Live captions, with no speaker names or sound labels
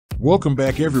Welcome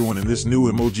back everyone in this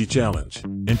new emoji challenge.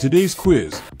 In today's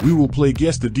quiz, we will play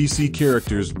Guess the DC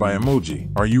Characters by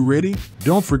Emoji. Are you ready?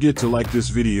 Don't forget to like this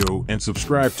video and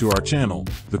subscribe to our channel,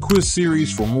 the quiz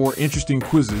series, for more interesting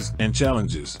quizzes and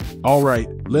challenges. Alright,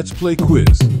 let's play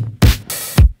quiz.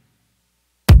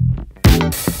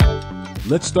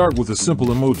 Let's start with a simple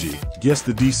emoji. Guess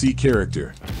the DC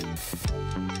character.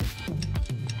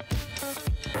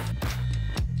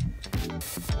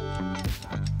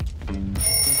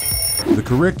 The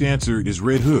correct answer is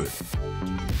Red Hood.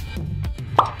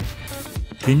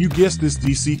 Can you guess this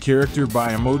DC character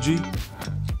by emoji?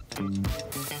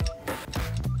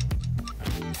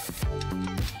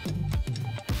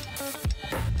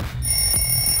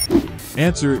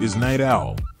 Answer is Night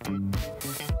Owl.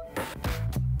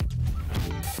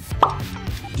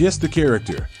 Guess the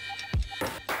character.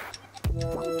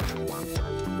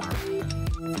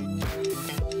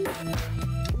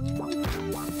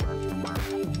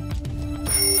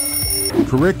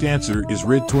 Correct answer is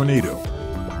Red Tornado.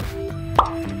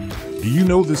 Do you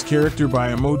know this character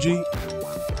by emoji?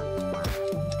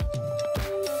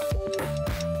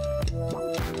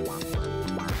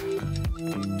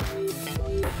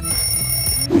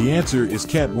 The answer is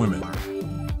Catwoman.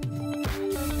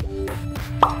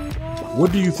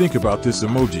 What do you think about this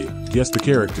emoji? Guess the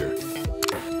character.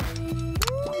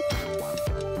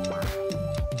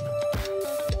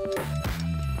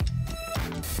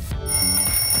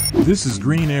 This is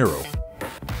Green Arrow.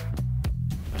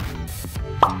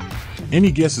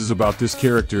 Any guesses about this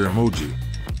character emoji?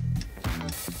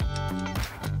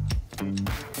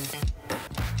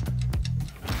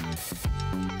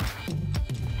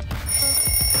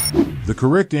 The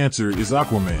correct answer is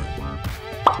Aquaman.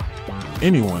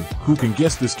 Anyone who can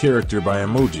guess this character by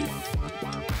emoji?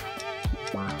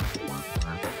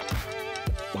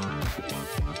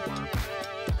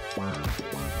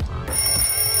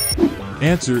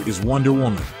 Answer is Wonder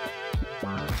Woman.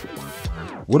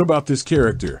 What about this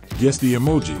character? Guess the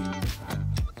emoji.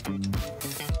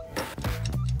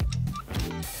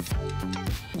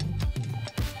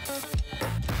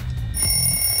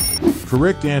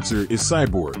 Correct answer is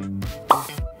Cyborg.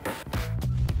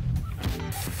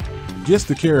 Guess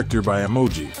the character by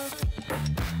emoji.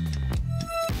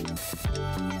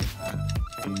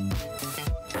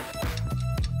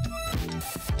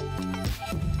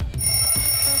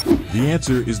 The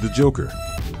answer is the Joker.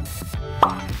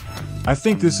 I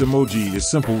think this emoji is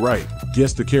simple, right?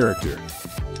 Guess the character.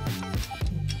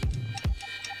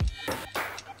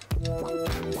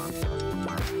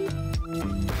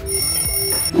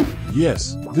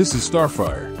 Yes, this is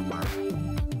Starfire.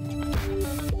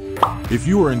 If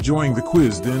you are enjoying the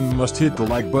quiz, then must hit the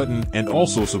like button and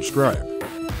also subscribe.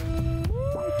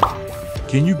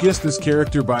 Can you guess this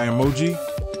character by emoji?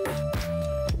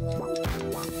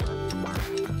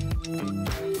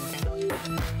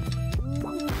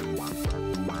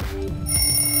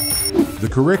 The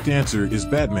correct answer is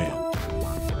Batman.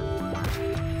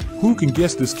 Who can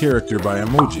guess this character by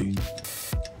emoji?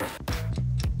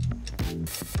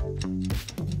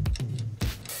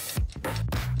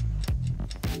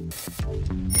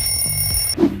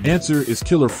 Answer is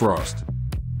Killer Frost.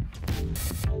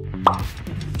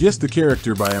 Guess the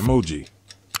character by emoji.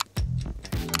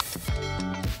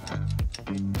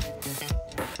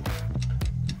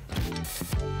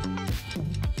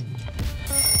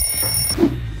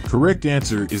 Correct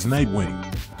answer is Nightwing.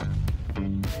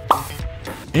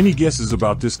 Any guesses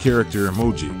about this character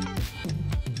emoji?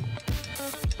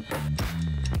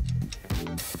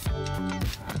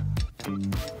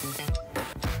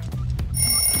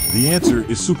 The answer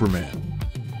is Superman.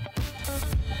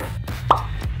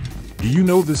 Do you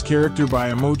know this character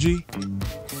by emoji?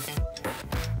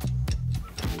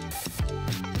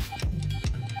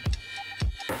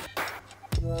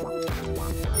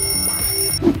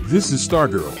 This is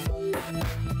Stargirl.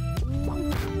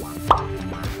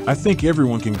 I think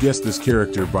everyone can guess this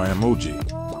character by emoji.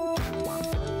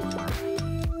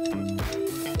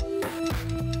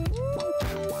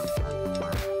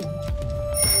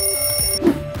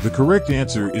 The correct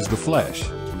answer is the Flash.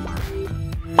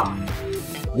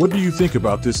 What do you think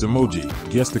about this emoji?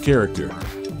 Guess the character.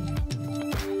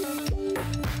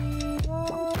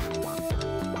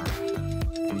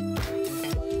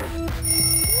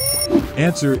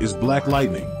 Answer is Black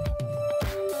Lightning.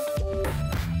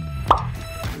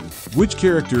 Which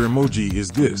character emoji is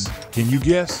this? Can you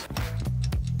guess?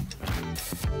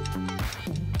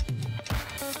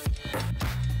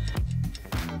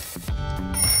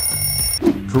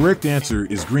 Correct answer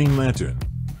is Green Lantern.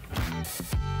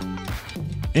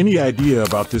 Any idea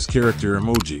about this character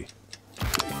emoji?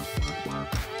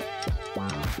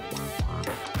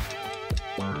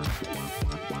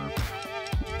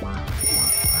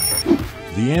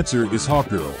 The answer is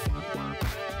Hawkgirl.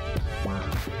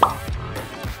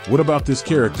 What about this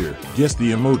character? Guess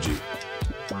the emoji.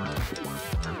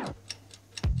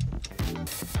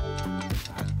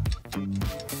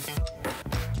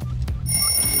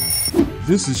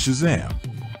 This is Shazam.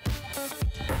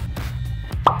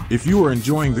 If you are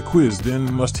enjoying the quiz,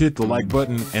 then must hit the like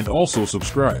button and also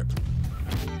subscribe.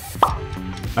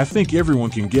 I think everyone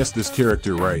can guess this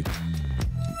character, right?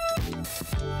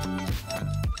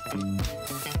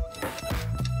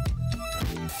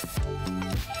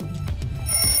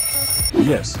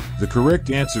 Yes, the correct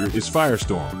answer is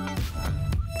Firestorm.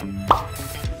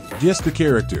 Guess the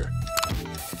character.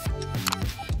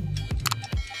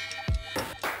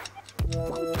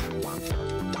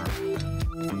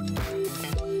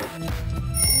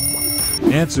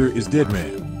 Answer is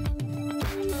Deadman.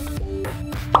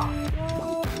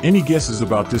 Any guesses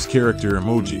about this character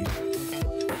emoji?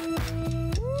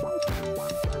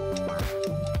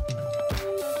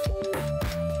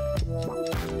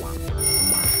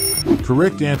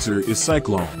 Correct answer is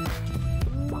Cyclone.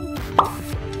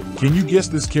 Can you guess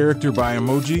this character by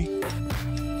emoji?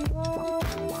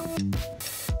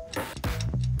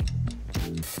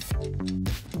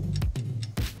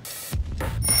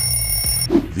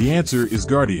 The answer is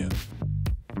Guardian.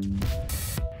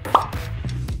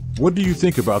 What do you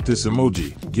think about this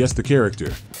emoji? Guess the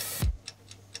character.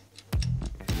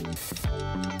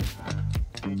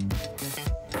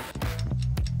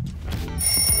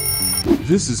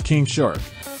 This is King Shark.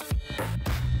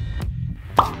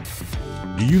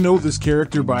 Do you know this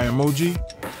character by emoji?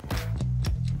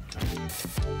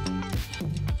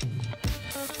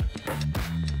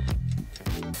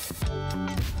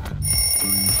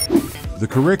 The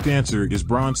correct answer is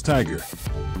Bronze Tiger.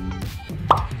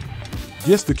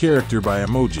 Guess the character by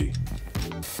emoji.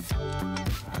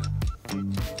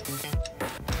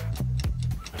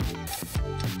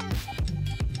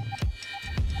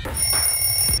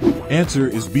 Answer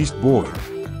is Beast Boy.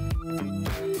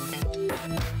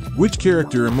 Which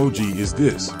character emoji is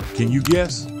this? Can you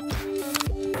guess?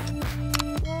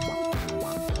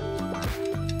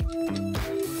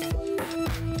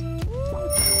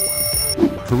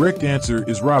 Correct answer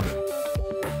is Robin.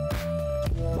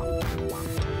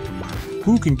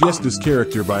 Who can guess this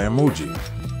character by emoji?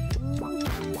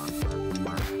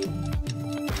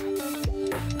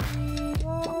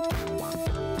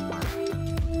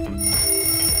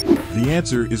 The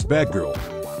answer is Batgirl.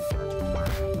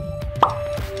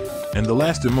 And the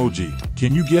last emoji,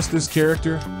 can you guess this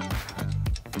character?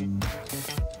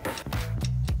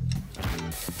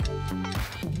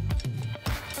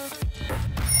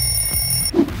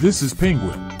 This is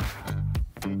Penguin.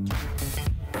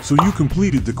 So you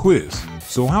completed the quiz.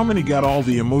 So how many got all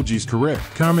the emojis correct?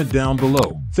 Comment down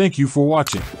below. Thank you for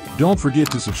watching. Don't forget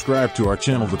to subscribe to our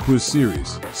channel, The Quiz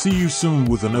Series. See you soon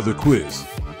with another quiz.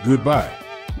 Goodbye.